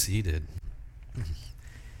Seated.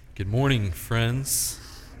 Good morning, friends.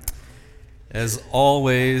 As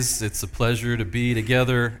always, it's a pleasure to be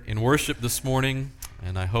together in worship this morning,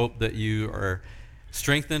 and I hope that you are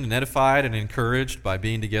strengthened and edified and encouraged by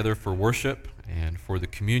being together for worship and for the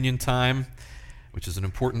communion time, which is an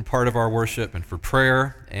important part of our worship, and for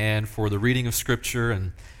prayer and for the reading of Scripture,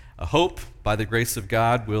 and I hope, by the grace of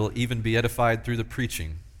God, we'll even be edified through the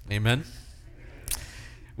preaching. Amen?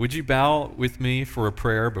 Would you bow with me for a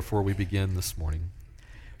prayer before we begin this morning?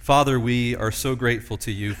 Father, we are so grateful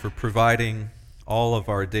to you for providing all of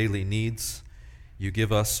our daily needs. You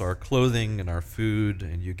give us our clothing and our food,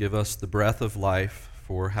 and you give us the breath of life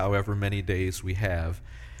for however many days we have.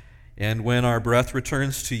 And when our breath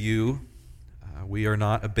returns to you, we are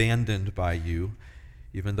not abandoned by you.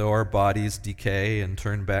 Even though our bodies decay and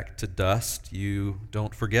turn back to dust, you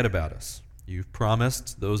don't forget about us. You've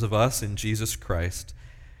promised those of us in Jesus Christ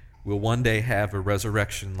will one day have a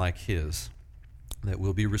resurrection like his, that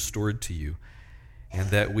will be restored to you,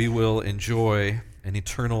 and that we will enjoy an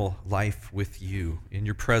eternal life with you in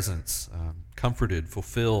your presence, comforted,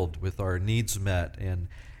 fulfilled, with our needs met, and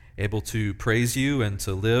able to praise you and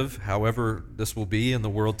to live, however this will be in the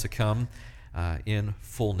world to come, in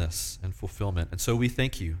fullness and fulfillment. And so we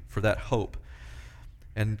thank you for that hope.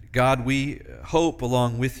 And God, we hope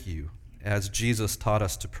along with you, as Jesus taught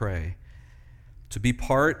us to pray, to be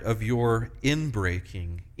part of your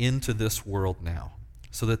inbreaking into this world now,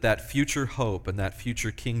 so that that future hope and that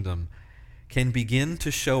future kingdom can begin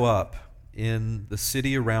to show up in the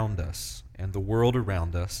city around us and the world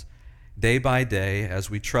around us day by day as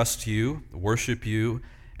we trust you, worship you,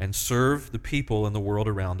 and serve the people in the world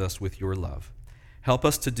around us with your love. Help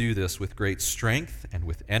us to do this with great strength and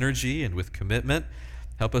with energy and with commitment.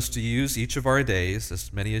 Help us to use each of our days,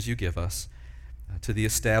 as many as you give us, to the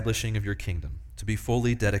establishing of your kingdom, to be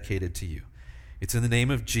fully dedicated to you. It's in the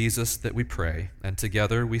name of Jesus that we pray, and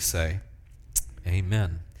together we say,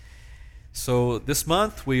 Amen. So this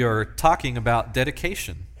month we are talking about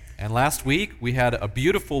dedication. And last week we had a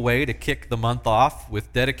beautiful way to kick the month off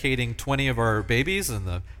with dedicating 20 of our babies and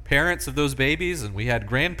the parents of those babies, and we had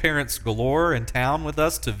grandparents galore in town with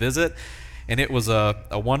us to visit, and it was a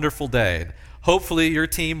wonderful day. Hopefully your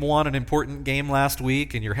team won an important game last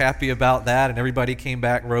week and you're happy about that, and everybody came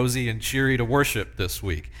back rosy and cheery to worship this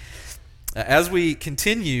week. As we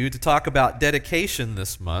continue to talk about dedication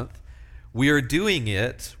this month, we are doing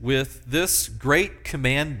it with this great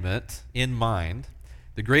commandment in mind.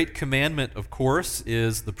 The great commandment, of course,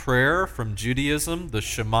 is the prayer from Judaism, the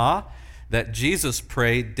Shema, that Jesus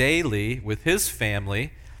prayed daily with his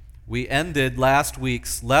family. We ended last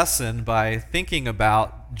week's lesson by thinking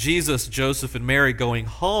about Jesus, Joseph, and Mary going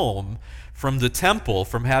home from the temple,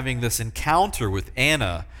 from having this encounter with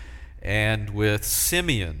Anna and with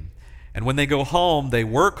Simeon. And when they go home, they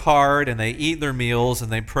work hard and they eat their meals and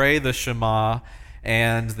they pray the Shema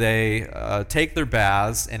and they take their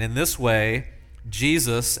baths. And in this way,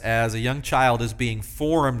 Jesus, as a young child, is being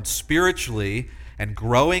formed spiritually and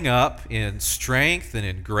growing up in strength and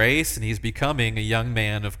in grace, and he's becoming a young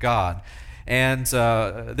man of God. And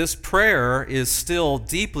this prayer is still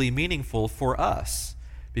deeply meaningful for us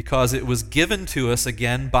because it was given to us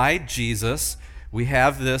again by Jesus. We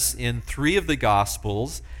have this in 3 of the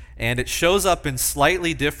Gospels, and it shows up in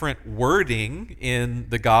slightly different wording in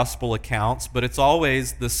the Gospel accounts, but it's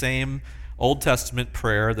always the same Old Testament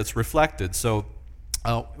prayer that's reflected. So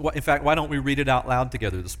in fact, why don't we read it out loud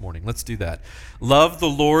together this morning? Let's do that. Love the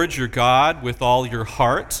Lord your God with all your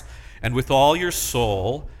heart and with all your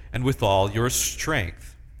soul and with all your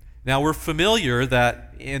strength. Now, we're familiar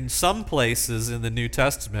that in some places in the New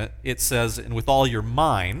Testament it says, and with all your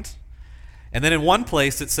mind. And then in one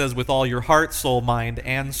place it says, with all your heart, soul, mind,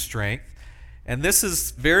 and strength. And this is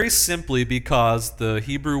very simply because the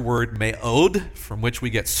Hebrew word me'od, from which we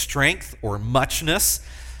get strength or muchness,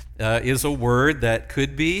 is a word that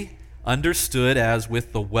could be understood as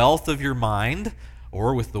with the wealth of your mind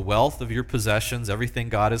or with the wealth of your possessions, everything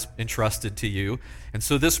God has entrusted to you. And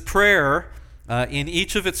so this prayer, in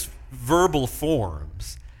each of its verbal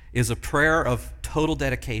forms, is a prayer of total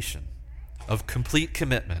dedication, of complete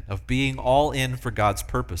commitment, of being all in for God's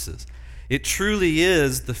purposes. It truly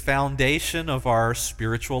is the foundation of our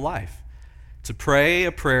spiritual life, to pray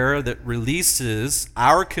a prayer that releases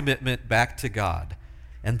our commitment back to God,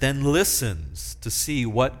 and then listens to see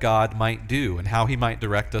what God might do and how he might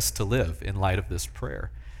direct us to live in light of this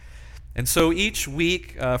prayer. And so each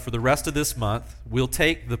week for the rest of this month, we'll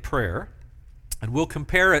take the prayer and we'll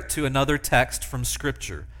compare it to another text from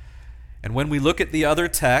Scripture. And when we look at the other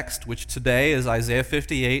text, which today is Isaiah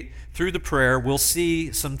 58, through the prayer, we'll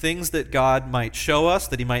see some things that God might show us,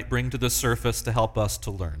 that he might bring to the surface to help us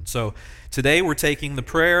to learn. So today we're taking the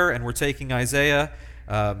prayer and we're taking Isaiah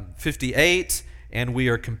 58, and we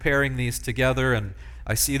are comparing these together. And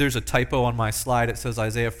I see there's a typo on my slide. It says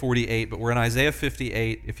Isaiah 48, but we're in Isaiah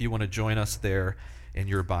 58 if you want to join us there in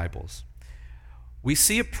your Bibles. We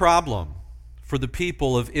see a problem for the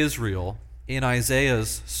people of Israel in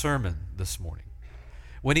Isaiah's sermon this morning.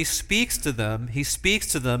 When he speaks to them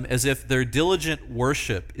as if their diligent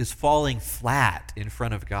worship is falling flat in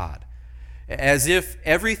front of God, as if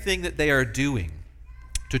everything that they are doing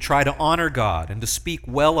to try to honor God and to speak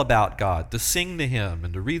well about God, to sing to him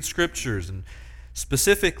and to read scriptures, and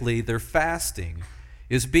specifically their fasting,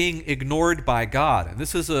 is being ignored by God. And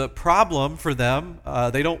this is a problem for them.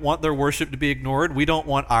 They don't want their worship to be ignored. We don't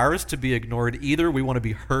want ours to be ignored either. We want to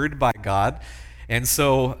be heard by God. And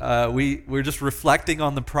so we're just reflecting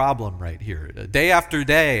on the problem right here. Day after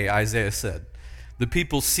day, Isaiah said, the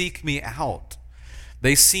people seek me out.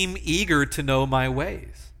 They seem eager to know my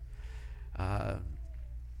ways.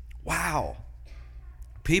 Wow.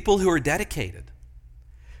 People who are dedicated.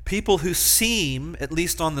 People who seem, at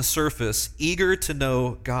least on the surface, eager to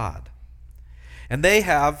know God. And they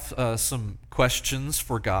have some questions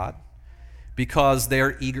for God because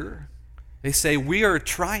they're eager. They say, we are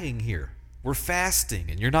trying here. We're fasting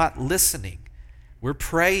and you're not listening. We're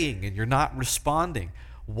praying and you're not responding.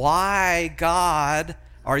 Why, God,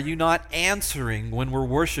 are you not answering when we're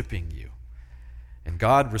worshiping you? And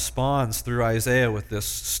God responds through Isaiah with this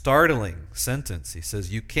startling sentence. He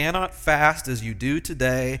says, you cannot fast as you do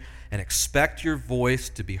today and expect your voice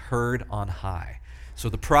to be heard on high. So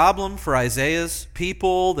the problem for Isaiah's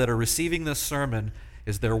people that are receiving this sermon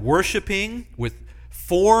is they're worshiping with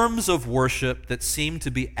forms of worship that seem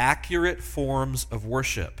to be accurate forms of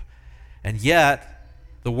worship. And yet,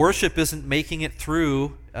 the worship isn't making it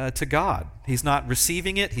through to God. He's not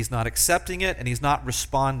receiving it, he's not accepting it, and he's not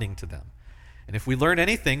responding to them. And if we learn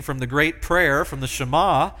anything from the great prayer, from the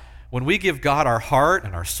Shema, when we give God our heart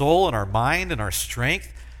and our soul and our mind and our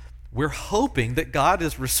strength, we're hoping that God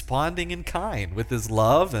is responding in kind with his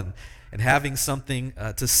love and having something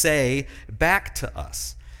to say back to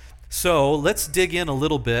us. So let's dig in a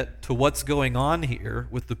little bit to what's going on here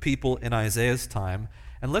with the people in Isaiah's time,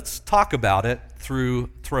 and let's talk about it through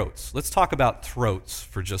throats. Let's talk about throats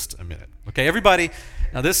for just a minute. Okay, everybody,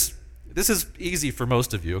 now this is easy for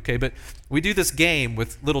most of you, okay, but we do this game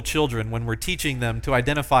with little children when we're teaching them to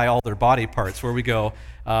identify all their body parts, where we go,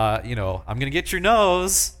 I'm going to get your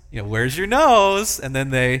nose, where's your nose? And then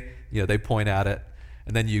they point at it.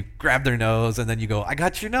 And then you grab their nose, and then you go, I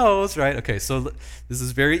got your nose, right? Okay, so this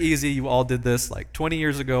is very easy. You all did this like 20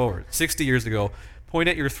 years ago or 60 years ago. Point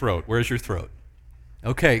at your throat. Where's your throat?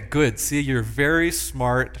 Okay, good. See, you're very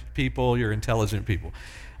smart people. You're intelligent people.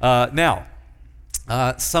 Now,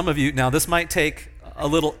 some of you, this might take a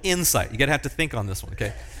little insight. You're going to have to think on this one,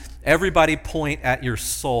 okay? Everybody point at your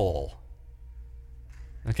soul.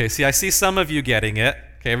 Okay, see, I see some of you getting it.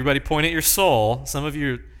 Okay, everybody point at your soul. Some of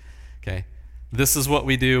you, okay. This is what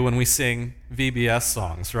we do when we sing VBS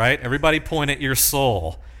songs, right? Everybody point at your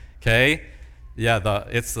soul, okay? Yeah,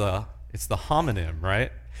 it's the homonym,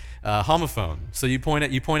 right? Homophone. So you point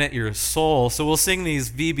at your soul. So we'll sing these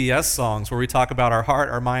VBS songs where we talk about our heart,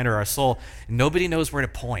 our mind, or our soul. And nobody knows where to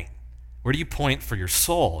point. Where do you point for your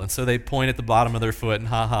soul? And so they point at the bottom of their foot and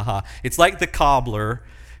ha ha ha. It's like the cobbler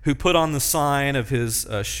who put on the sign of his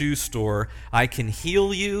shoe store, I can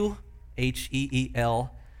heal you,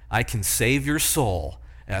 H-E-E-L. I can save your soul,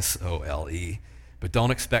 S-O-L-E, but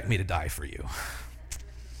don't expect me to die for you.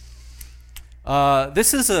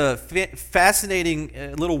 This is a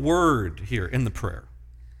fascinating little word here in the prayer.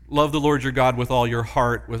 Love the Lord your God with all your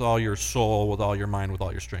heart, with all your soul, with all your mind, with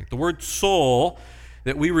all your strength. The word soul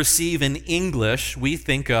that we receive in English, we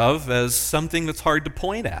think of as something that's hard to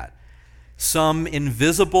point at. Some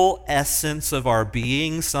invisible essence of our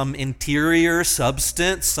being, some interior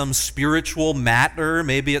substance, some spiritual matter.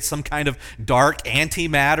 Maybe it's some kind of dark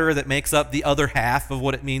antimatter that makes up the other half of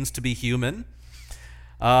what it means to be human.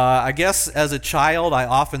 I guess as a child, I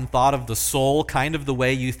often thought of the soul kind of the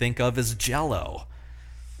way you think of as Jell-O.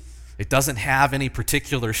 It doesn't have any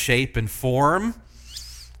particular shape and form,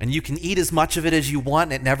 and you can eat as much of it as you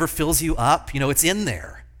want, and it never fills you up. It's in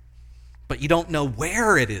there, but you don't know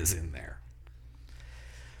where it is in there.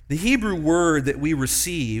 The Hebrew word that we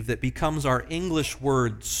receive that becomes our English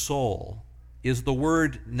word soul is the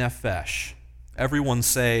word nephesh. Everyone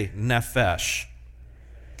say nephesh.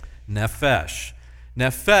 Nephesh.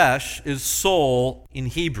 Nephesh is soul in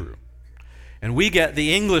Hebrew. And we get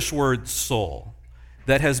the English word soul.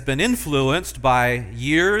 that has been influenced by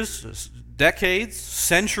years, decades,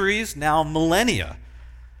 centuries, now millennia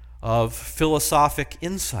of philosophic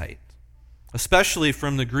insight, especially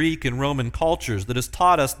from the Greek and Roman cultures, that has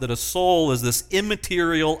taught us that a soul is this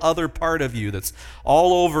immaterial other part of you that's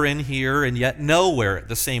all over in here and yet nowhere at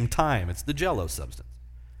the same time. It's the jello substance.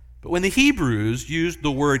 But when the Hebrews used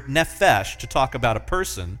the word nephesh to talk about a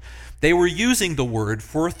person, they were using the word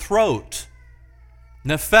for throat.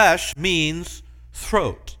 Nephesh means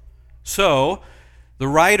throat. So the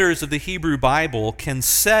writers of the Hebrew Bible can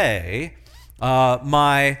say,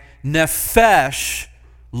 my nephesh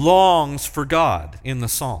longs for God in the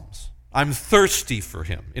Psalms. I'm thirsty for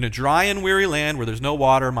him. In a dry and weary land where there's no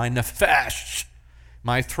water, my nephesh,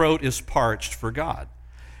 my throat is parched for God.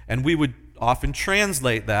 And we would often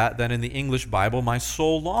translate that then in the English Bible, my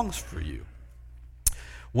soul longs for you.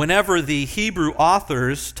 Whenever the Hebrew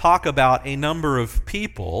authors talk about a number of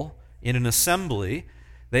people in an assembly,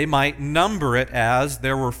 they might number it as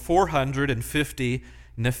there were 450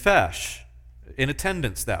 nephesh in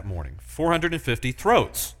attendance that morning, 450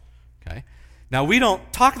 throats. Okay. Now, we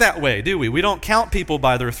don't talk that way, do we? We don't count people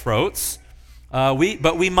by their throats, but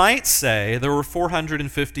we might say there were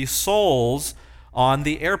 450 souls on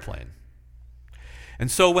the airplane. And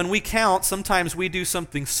so when we count, sometimes we do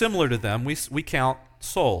something similar to them. We count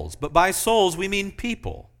souls. But by souls, we mean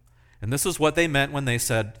people. And this is what they meant when they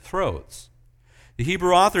said throats. The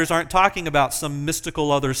Hebrew authors aren't talking about some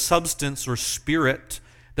mystical other substance or spirit.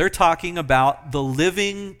 They're talking about the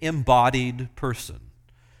living, embodied person.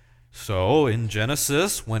 So in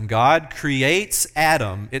Genesis, when God creates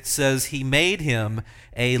Adam, it says he made him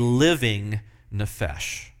a living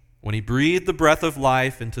nephesh. When he breathed the breath of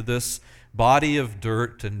life into this body of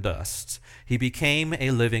dirt and dust, he became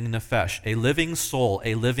a living nephesh, a living soul,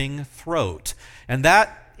 a living throat. And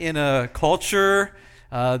that, in a culture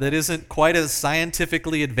that isn't quite as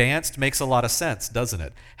scientifically advanced, makes a lot of sense, doesn't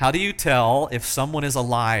it? How do you tell if someone is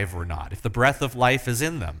alive or not, if the breath of life is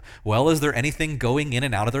in them? Well, is there anything going in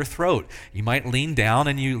and out of their throat? You might lean down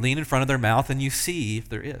and you lean in front of their mouth and you see if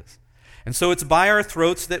there is. And so it's by our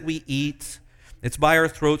throats that we eat. It's by our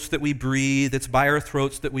throats that we breathe. It's by our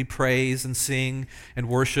throats that we praise and sing and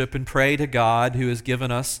worship and pray to God who has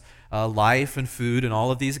given us life and food and all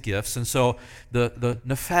of these gifts. And so the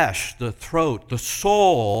nephesh, the throat, the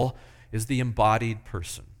soul is the embodied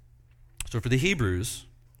person. So for the Hebrews,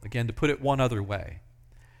 again, to put it one other way,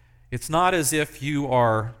 it's not as if you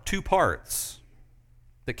are two parts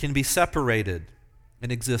that can be separated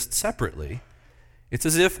and exist separately. It's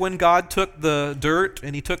as if when God took the dirt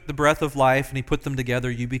and he took the breath of life and he put them together,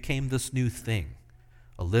 you became this new thing,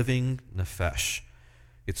 a living nephesh.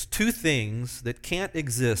 It's two things that can't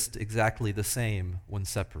exist exactly the same when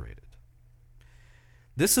separated.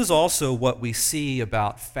 This is also what we see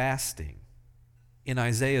about fasting in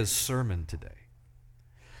Isaiah's sermon today.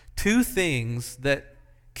 Two things that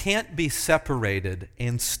can't be separated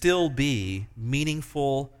and still be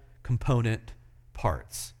meaningful component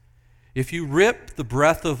parts. If you rip the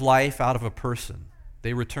breath of life out of a person,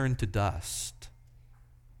 they return to dust.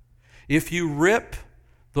 If you rip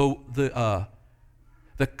the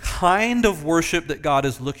kind of worship that God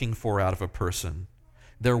is looking for out of a person,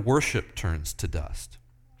 their worship turns to dust.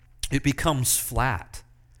 It becomes flat.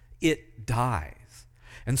 It dies.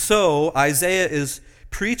 And so Isaiah is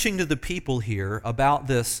preaching to the people here about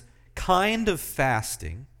this kind of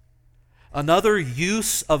fasting, another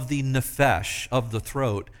use of the nephesh, of the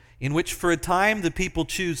throat, in which for a time the people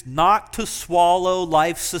choose not to swallow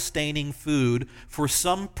life-sustaining food for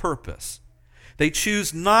some purpose. They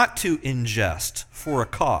choose not to ingest for a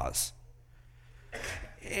cause.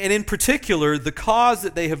 And in particular, the cause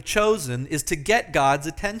that they have chosen is to get God's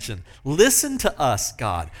attention. Listen to us,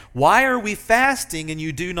 God. Why are we fasting and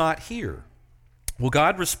you do not hear? Well,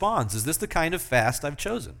 God responds, is this the kind of fast I've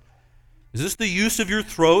chosen? Is this the use of your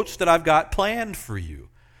throats that I've got planned for you?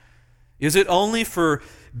 Is it only for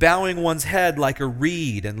bowing one's head like a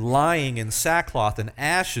reed and lying in sackcloth and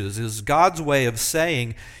ashes? Is God's way of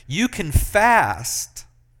saying you can fast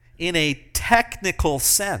in a technical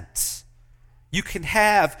sense. You can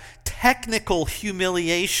have technical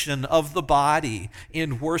humiliation of the body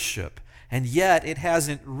in worship, and yet it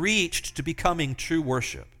hasn't reached to becoming true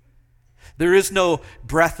worship. There is no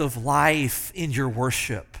breath of life in your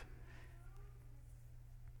worship.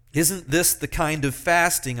 Isn't this the kind of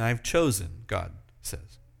fasting I've chosen, God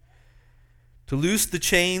says? To loose the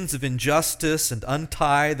chains of injustice and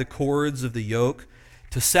untie the cords of the yoke,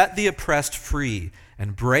 to set the oppressed free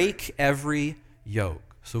and break every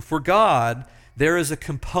yoke. So for God, there is a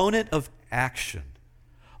component of action,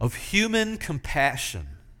 of human compassion,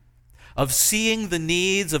 of seeing the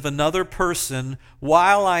needs of another person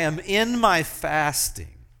while I am in my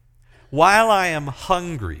fasting, while I am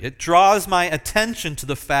hungry. It draws my attention to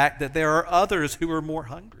the fact that there are others who are more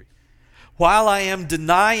hungry. While I am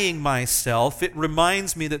denying myself, it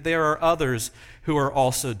reminds me that there are others who are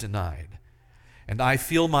also denied. And I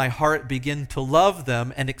feel my heart begin to love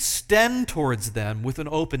them and extend towards them with an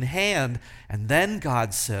open hand. And then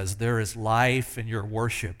God says, there is life in your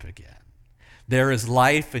worship again. There is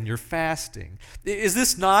life in your fasting. Is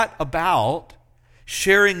this not about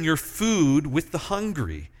sharing your food with the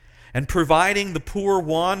hungry and providing the poor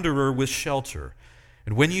wanderer with shelter?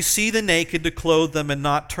 And when you see the naked, to clothe them and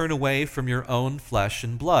not turn away from your own flesh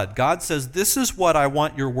and blood. God says, this is what I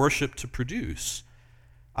want your worship to produce.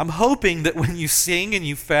 I'm hoping that when you sing and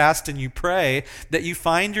you fast and you pray, that you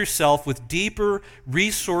find yourself with deeper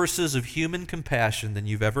resources of human compassion than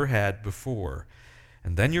you've ever had before.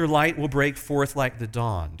 And then your light will break forth like the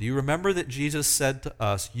dawn. Do you remember that Jesus said to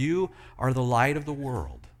us, you are the light of the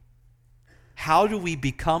world? How do we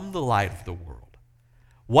become the light of the world?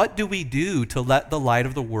 What do we do to let the light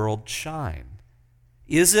of the world shine?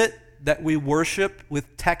 Is it that we worship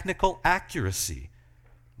with technical accuracy?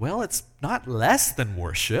 Well, it's not less than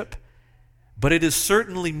worship, but it is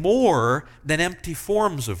certainly more than empty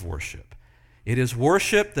forms of worship. It is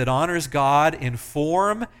worship that honors God in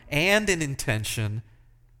form and in intention,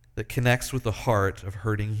 that connects with the heart of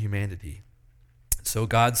hurting humanity. So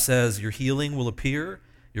God says, your healing will appear,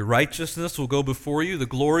 your righteousness will go before you, the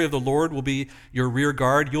glory of the Lord will be your rear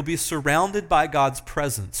guard. You'll be surrounded by God's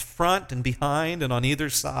presence, front and behind and on either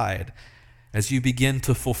side, as you begin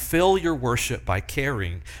to fulfill your worship by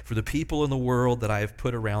caring for the people in the world that I have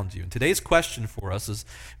put around you. And today's question for us is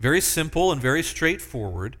very simple and very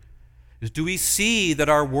straightforward. Do we see that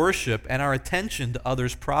our worship and our attention to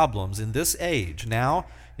others' problems in this age, now,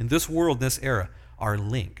 in this world, in this era, are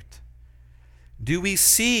linked? Do we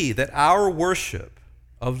see that our worship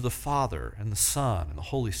of the Father and the Son and the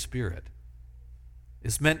Holy Spirit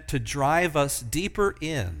is meant to drive us deeper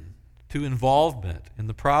in to involvement in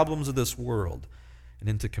the problems of this world and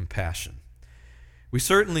into compassion? We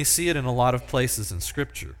certainly see it in a lot of places in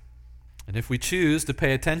Scripture. And if we choose to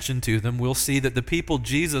pay attention to them, we'll see that the people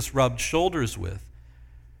Jesus rubbed shoulders with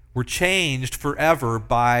were changed forever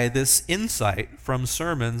by this insight from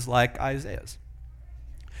sermons like Isaiah's.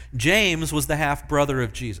 James was the half-brother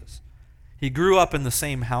of Jesus. He grew up in the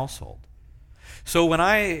same household. So when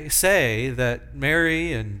I say that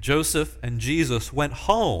Mary and Joseph and Jesus went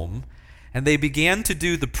home and they began to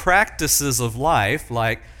do the practices of life,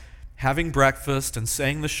 like having breakfast and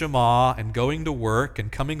saying the Shema and going to work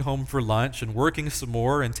and coming home for lunch and working some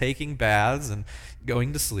more and taking baths and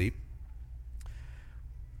going to sleep,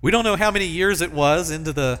 we don't know how many years it was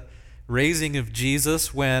into the raising of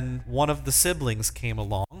Jesus when one of the siblings came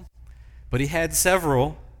along, but he had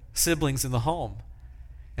several siblings in the home.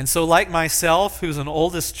 And so like myself, who's an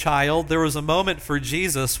oldest child, there was a moment for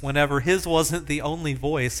Jesus whenever his wasn't the only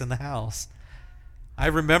voice in the house. I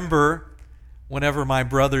remember whenever my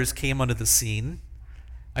brothers came onto the scene.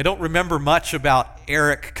 I don't remember much about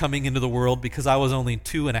Eric coming into the world because I was only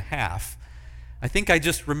 2.5. I think I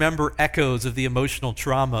just remember echoes of the emotional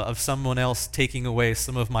trauma of someone else taking away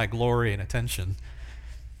some of my glory and attention.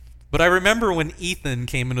 But I remember when Ethan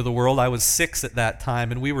came into the world. I was 6 at that time,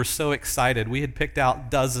 and we were so excited. We had picked out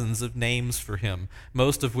dozens of names for him,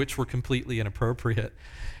 most of which were completely inappropriate.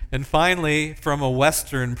 And finally, from a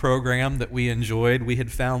Western program that we enjoyed, we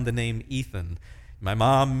had found the name Ethan. My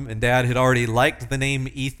mom and dad had already liked the name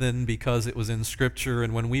Ethan because it was in Scripture,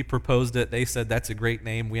 and when we proposed it, they said, that's a great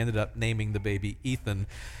name. We ended up naming the baby Ethan.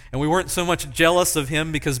 And we weren't so much jealous of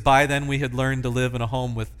him because by then we had learned to live in a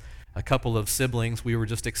home with a couple of siblings. We were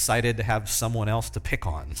just excited to have someone else to pick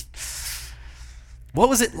on. What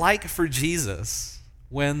was it like for Jesus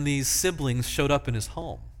when these siblings showed up in his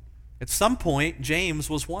home? At some point, James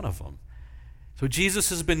was one of them. So Jesus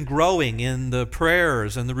has been growing in the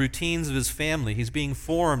prayers and the routines of his family. He's being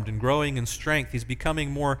formed and growing in strength. He's becoming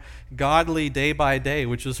more godly day by day,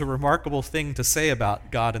 which is a remarkable thing to say about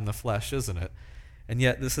God in the flesh, isn't it? And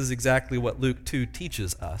yet this is exactly what Luke 2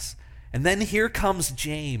 teaches us. And then here comes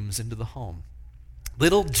James into the home.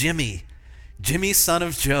 Little Jimmy, son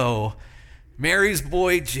of Joe, Mary's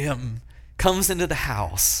boy Jim, comes into the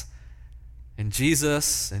house. And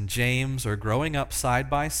Jesus and James are growing up side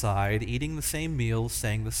by side, eating the same meals,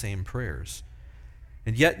 saying the same prayers.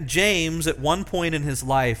 And yet James, at one point in his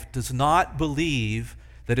life, does not believe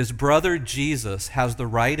that his brother Jesus has the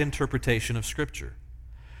right interpretation of Scripture.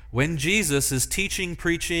 When Jesus is teaching,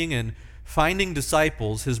 preaching, and finding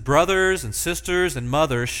disciples, his brothers and sisters and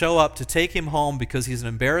mother show up to take him home because he's an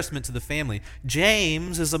embarrassment to the family.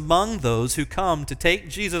 James is among those who come to take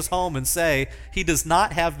Jesus home and say, he does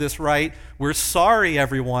not have this right. We're sorry,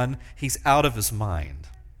 everyone. He's out of his mind.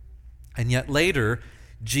 And yet later,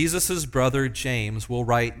 Jesus' brother James will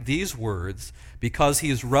write these words because he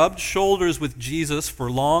has rubbed shoulders with Jesus for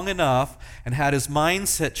long enough and had his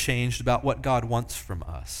mindset changed about what God wants from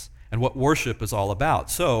us and what worship is all about.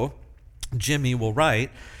 So, Jimmy will write,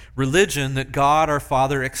 religion that God our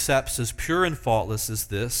Father accepts as pure and faultless is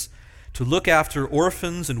this, to look after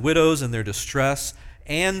orphans and widows in their distress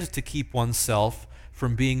and to keep oneself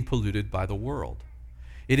from being polluted by the world.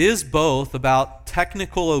 It is both about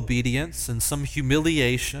technical obedience and some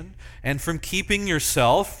humiliation and from keeping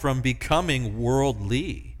yourself from becoming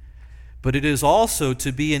worldly. But it is also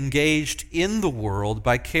to be engaged in the world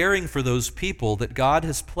by caring for those people that God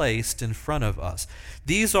has placed in front of us.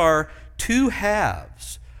 These are two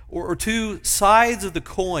halves or two sides of the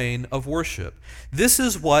coin of worship. This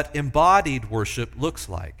is what embodied worship looks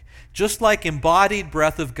like. Just like embodied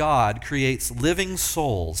breath of God creates living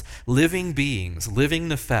souls, living beings, living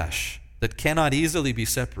nephesh that cannot easily be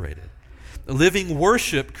separated. Living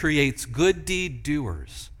worship creates good deed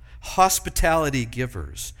doers, hospitality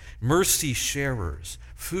givers, mercy sharers,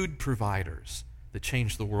 food providers that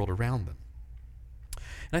change the world around them.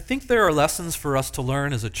 And I think there are lessons for us to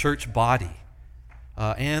learn as a church body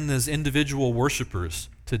and as individual worshipers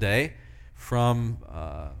today from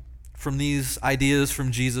these ideas from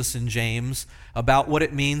Jesus and James about what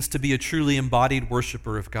it means to be a truly embodied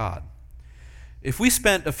worshiper of God. If we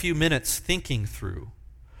spent a few minutes thinking through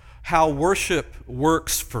how worship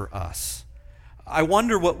works for us, I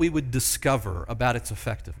wonder what we would discover about its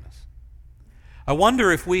effectiveness. I wonder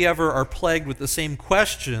if we ever are plagued with the same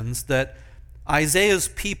questions that Isaiah's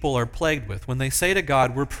people are plagued with when they say to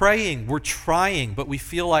God, we're praying, we're trying, but we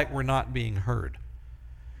feel like we're not being heard.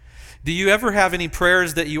 Do you ever have any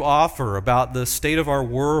prayers that you offer about the state of our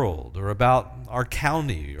world or about our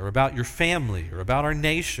county or about your family or about our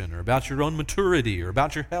nation or about your own maturity or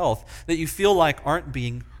about your health that you feel like aren't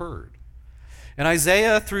being heard? And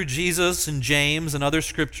Isaiah, through Jesus and James and other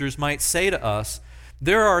scriptures, might say to us,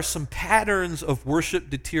 there are some patterns of worship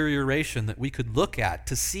deterioration that we could look at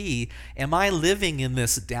to see, am I living in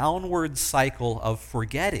this downward cycle of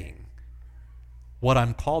forgetting what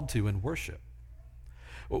I'm called to in worship?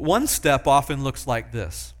 One step often looks like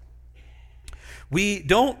this. We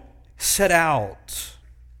don't set out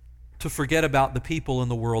to forget about the people in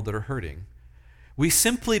the world that are hurting. We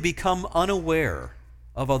simply become unaware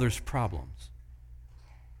of others' problems.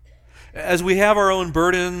 As we have our own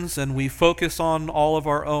burdens and we focus on all of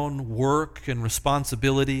our own work and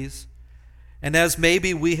responsibilities, and as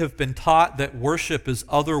maybe we have been taught that worship is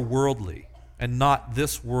otherworldly and not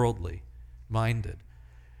this worldly minded,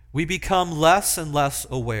 we become less and less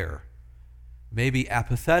aware, maybe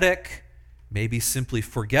apathetic, maybe simply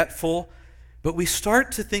forgetful, but we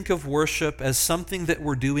start to think of worship as something that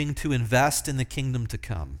we're doing to invest in the kingdom to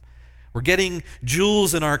come. We're getting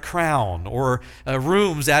jewels in our crown or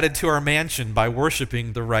rooms added to our mansion by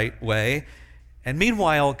worshiping the right way. And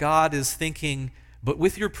meanwhile, God is thinking, but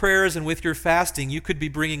with your prayers and with your fasting, you could be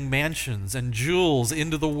bringing mansions and jewels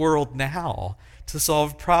into the world now to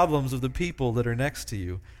solve problems of the people that are next to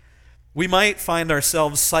you. We might find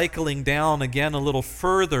ourselves cycling down again a little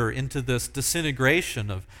further into this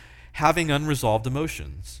disintegration of having unresolved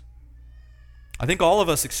emotions. I think all of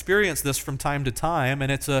us experience this from time to time,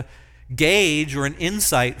 and it's a gauge or an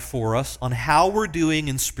insight for us on how we're doing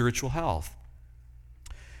in spiritual health.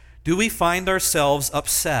 Do we find ourselves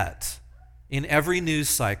upset in every news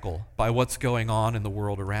cycle by what's going on in the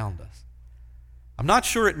world around us? I'm not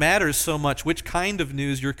sure it matters so much which kind of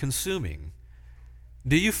news you're consuming.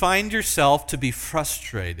 Do you find yourself to be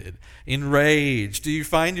frustrated, enraged? Do you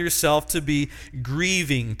find yourself to be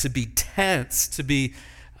grieving, to be tense, to be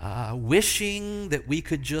wishing that we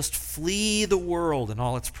could just flee the world and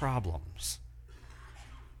all its problems?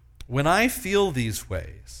 When I feel these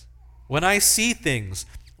ways, when I see things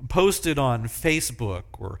posted on Facebook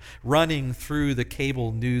or running through the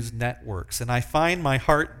cable news networks and I find my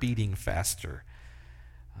heart beating faster,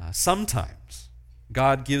 sometimes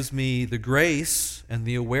God gives me the grace and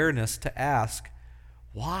the awareness to ask,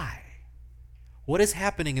 why? What is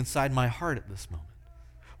happening inside my heart at this moment?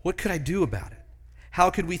 What could I do about it? How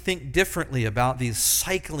could we think differently about these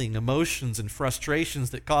cycling emotions and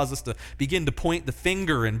frustrations that cause us to begin to point the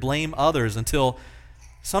finger and blame others until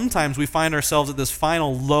sometimes we find ourselves at this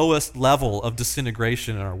final lowest level of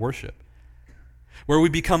disintegration in our worship? where we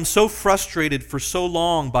become so frustrated for so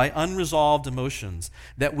long by unresolved emotions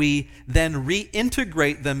that we then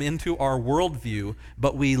reintegrate them into our worldview,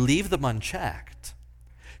 but we leave them unchecked.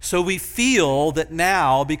 So we feel that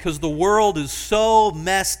now, because the world is so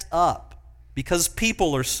messed up, because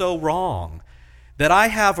people are so wrong, that I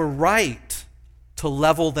have a right to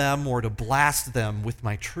level them or to blast them with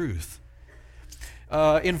my truth.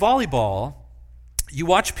 In volleyball, you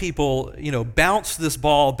watch people, bounce this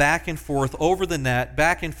ball back and forth over the net,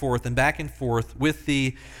 back and forth with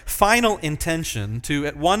the final intention to,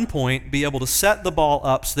 at one point, be able to set the ball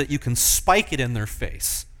up so that you can spike it in their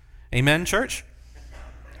face. Amen, church?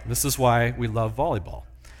 This is why we love volleyball.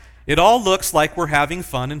 It all looks like we're having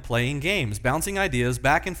fun and playing games, bouncing ideas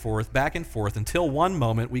back and forth, until one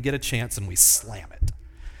moment we get a chance and we slam it.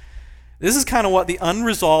 This is kind of what the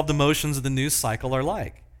unresolved emotions of the news cycle are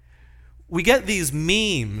like. We get these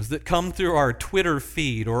memes that come through our Twitter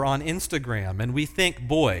feed or on Instagram, and we think,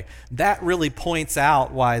 boy, that really points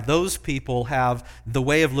out why those people have the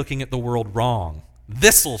way of looking at the world wrong.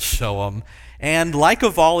 This'll show them. And like a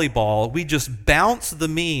volleyball, we just bounce the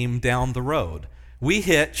meme down the road. We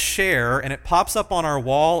hit share, and it pops up on our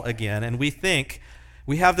wall again, and we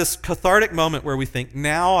have this cathartic moment where we think,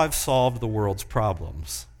 now I've solved the world's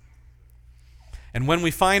problems. And when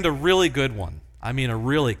we find a really good one, a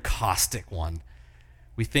really caustic one,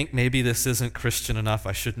 we think maybe this isn't Christian enough,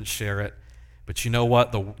 I shouldn't share it. But you know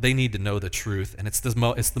what? They need to know the truth, and it's the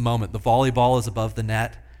moment. The volleyball is above the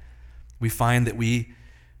net. We find that we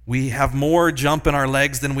have more jump in our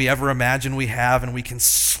legs than we ever imagined we have, and we can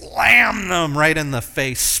slam them right in the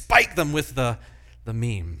face, spike them with the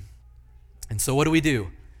meme. And so what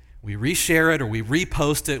do? We reshare it or we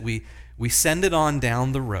repost it, we send it on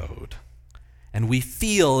down the road. And we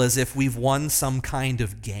feel as if we've won some kind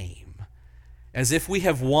of game, as if we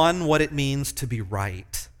have won what it means to be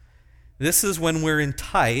right. This is when we're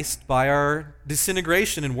enticed by our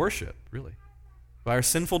disintegration in worship, really, by our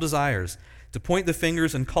sinful desires, to point the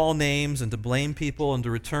fingers and call names and to blame people and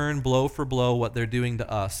to return blow for blow what they're doing to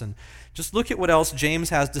us. And just look at what else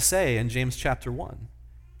James has to say in James chapter 1.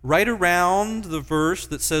 Right around the verse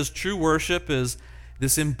that says true worship is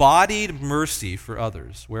this embodied mercy for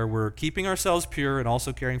others, where we're keeping ourselves pure and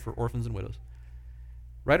also caring for orphans and widows.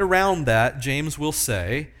 Right around that, James will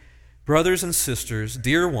say, brothers and sisters,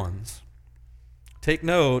 dear ones, take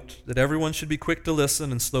note that everyone should be quick to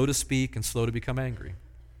listen and slow to speak and slow to become angry.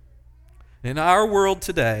 In our world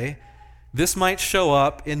today, this might show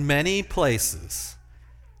up in many places,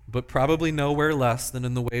 but probably nowhere less than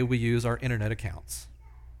in the way we use our internet accounts.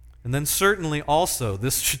 And then certainly also,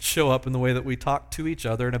 this should show up in the way that we talk to each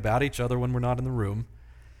other and about each other when we're not in the room,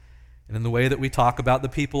 and in the way that we talk about the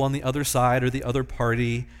people on the other side or the other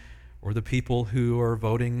party or the people who are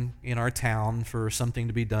voting in our town for something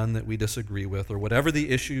to be done that we disagree with, or whatever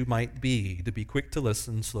the issue might be, to be quick to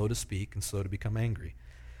listen, slow to speak, and slow to become angry.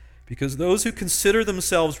 Because those who consider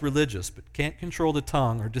themselves religious but can't control the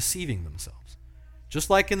tongue are deceiving themselves.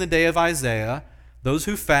 Just like in the day of Isaiah, those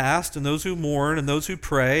who fast and those who mourn and those who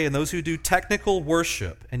pray and those who do technical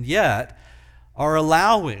worship and yet are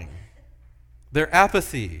allowing their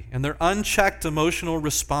apathy and their unchecked emotional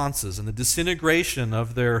responses and the disintegration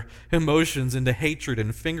of their emotions into hatred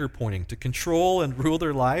and finger-pointing to control and rule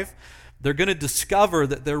their life, they're going to discover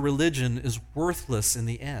that their religion is worthless in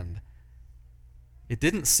the end. It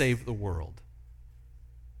didn't save the world.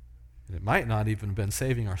 And it might not even have been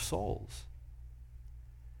saving our souls.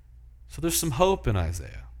 So there's some hope in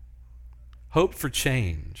Isaiah. Hope for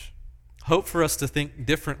change. Hope for us to think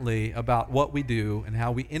differently about what we do and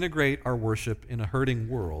how we integrate our worship in a hurting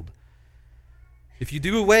world. If you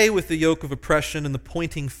do away with the yoke of oppression and the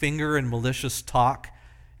pointing finger and malicious talk,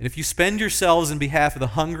 and if you spend yourselves in behalf of the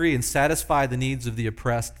hungry and satisfy the needs of the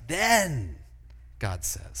oppressed, then, God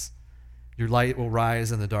says, your light will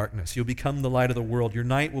rise in the darkness. You'll become the light of the world. Your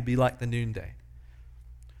night will be like the noonday.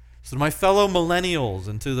 So to my fellow millennials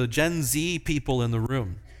and to the Gen Z people in the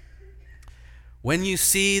room, when you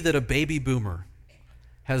see that a baby boomer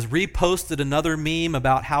has reposted another meme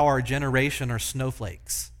about how our generation are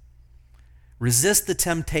snowflakes, resist the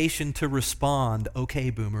temptation to respond, okay,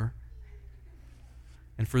 boomer.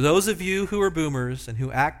 And for those of you who are boomers and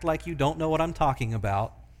who act like you don't know what I'm talking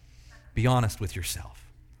about, be honest with yourself.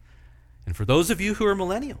 And for those of you who are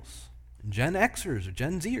millennials, and Gen Xers or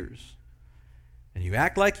Gen Zers, and you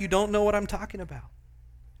act like you don't know what I'm talking about,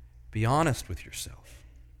 be honest with yourself.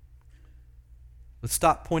 Let's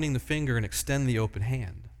stop pointing the finger and extend the open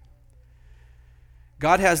hand.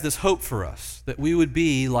 God has this hope for us, that we would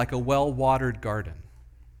be like a well-watered garden.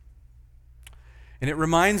 And it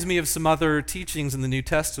reminds me of some other teachings in the New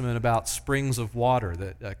Testament about springs of water,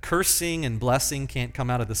 that cursing and blessing can't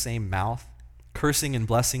come out of the same mouth. Cursing and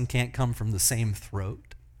blessing can't come from the same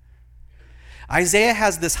throat. Isaiah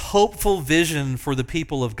has this hopeful vision for the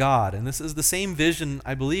people of God, and this is the same vision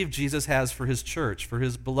I believe Jesus has for his church, for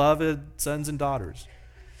his beloved sons and daughters.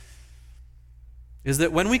 Is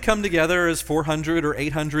that when we come together as 400 or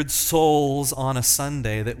 800 souls on a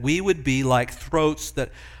Sunday, that we would be like throats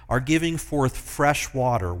that are giving forth fresh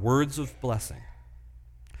water, words of blessing.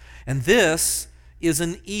 And this is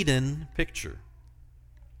an Eden picture.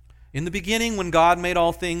 In the beginning, when God made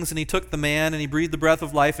all things, and he took the man, and he breathed the breath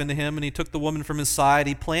of life into him, and he took the woman from his side,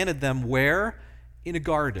 he planted them where? In a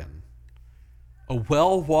garden. A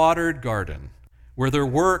well-watered garden, where their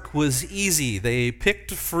work was easy. They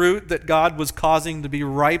picked fruit that God was causing to be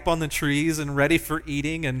ripe on the trees and ready for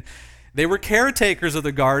eating, and they were caretakers of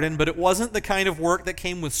the garden, but it wasn't the kind of work that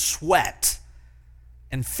came with sweat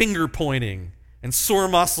and finger-pointing and sore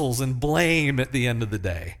muscles and blame at the end of the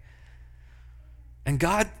day. And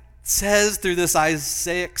God says through this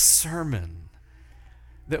Isaiah sermon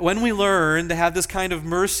that when we learn to have this kind of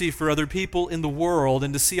mercy for other people in the world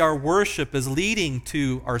and to see our worship as leading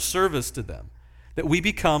to our service to them, that we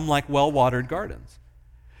become like well-watered gardens.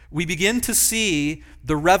 We begin to see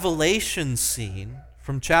the revelation scene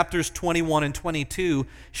from chapters 21 and 22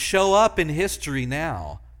 show up in history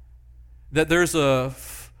now. That there's a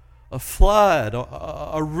flood,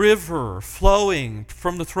 a river flowing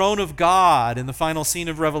from the throne of God in the final scene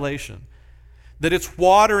of Revelation. That it's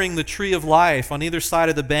watering the tree of life on either side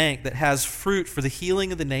of the bank that has fruit for the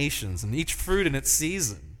healing of the nations, and each fruit in its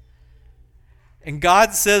season. And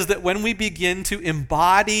God says that when we begin to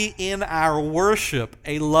embody in our worship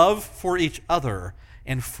a love for each other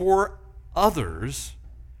and for others,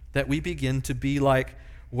 that we begin to be like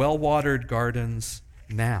well-watered gardens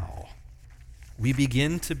now. We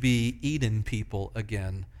begin to be Eden people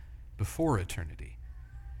again before eternity.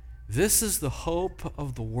 This is the hope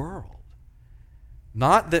of the world.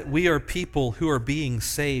 Not that we are people who are being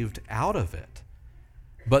saved out of it,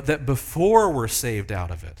 but that before we're saved out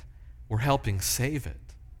of it, we're helping save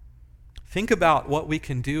it. Think about what we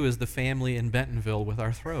can do as the family in Bentonville with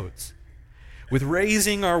our throats. With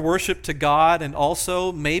raising our worship to God, and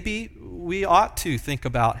also maybe we ought to think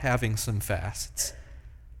about having some fasts.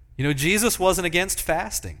 You know, Jesus wasn't against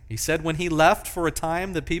fasting. He said when he left for a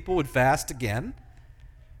time that people would fast again.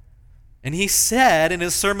 And he said in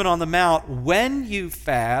his Sermon on the Mount, when you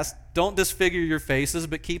fast, don't disfigure your faces,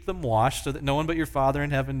 but keep them washed so that no one but your Father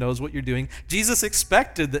in heaven knows what you're doing. Jesus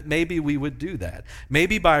expected that maybe we would do that.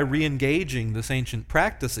 Maybe by re-engaging this ancient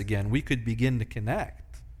practice again, we could begin to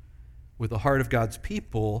connect with the heart of God's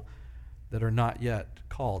people that are not yet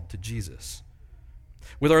called to Jesus.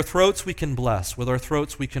 With our throats we can bless. With our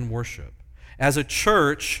throats we can worship. As a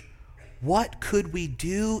church, what could we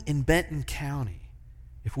do in Benton County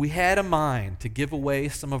if we had a mind to give away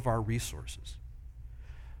some of our resources?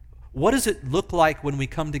 What does it look like when we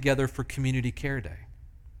come together for Community Care Day?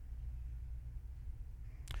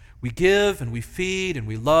 We give and we feed and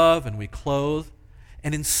we love and we clothe.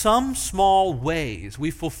 And in some small ways, we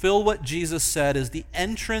fulfill what Jesus said is the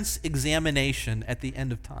entrance examination at the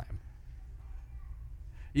end of time.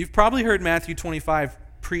 You've probably heard Matthew 25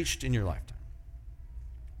 preached in your lifetime.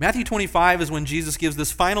 Matthew 25 is when Jesus gives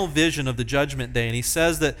this final vision of the judgment day, and he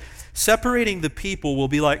says that separating the people will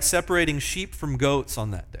be like separating sheep from goats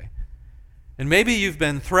on that day. And maybe you've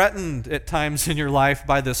been threatened at times in your life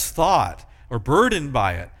by this thought, or burdened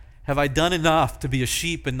by it. Have I done enough to be a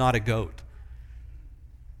sheep and not a goat?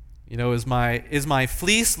 You know, is my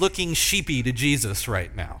fleece looking sheepy to Jesus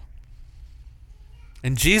right now?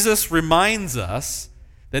 And Jesus reminds us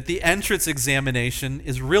that the entrance examination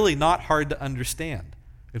is really not hard to understand.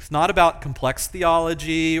 It's not about complex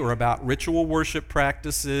theology or about ritual worship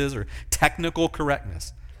practices or technical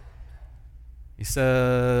correctness. He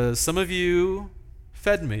says, some of you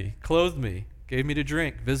fed me, clothed me, gave me to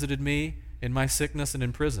drink, visited me in my sickness and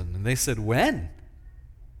in prison. And they said, when?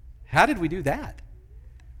 How did we do that?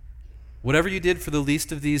 Whatever you did for the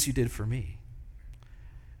least of these, you did for me.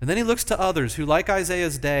 And then he looks to others who, like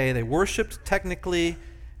Isaiah's day, they worshiped technically,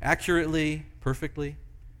 accurately, perfectly.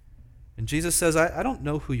 And Jesus says, I don't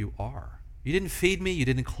know who you are. You didn't feed me. You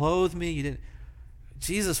didn't clothe me. You didn't.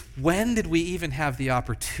 Jesus, when did we even have the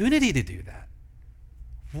opportunity to do that?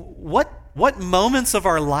 What moments of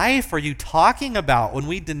our life are you talking about when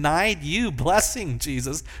we denied you blessing,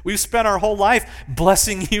 Jesus? We've spent our whole life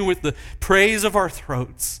blessing you with the praise of our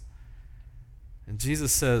throats. And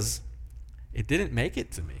Jesus says, it didn't make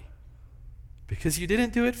it to me. Because you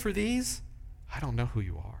didn't do it for these, I don't know who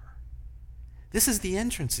you are. This is the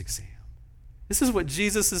entrance exam. This is what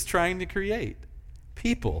Jesus is trying to create.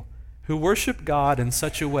 People who worship God in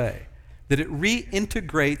such a way that it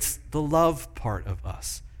reintegrates the love part of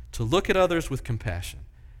us, to look at others with compassion,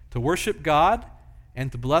 to worship God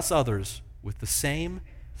and to bless others with the same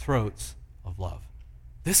throats of love.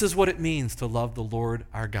 This is what it means to love the Lord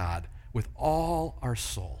our God with all our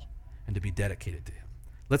soul and to be dedicated to him.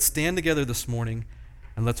 Let's stand together this morning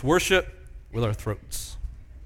and let's worship with our throats.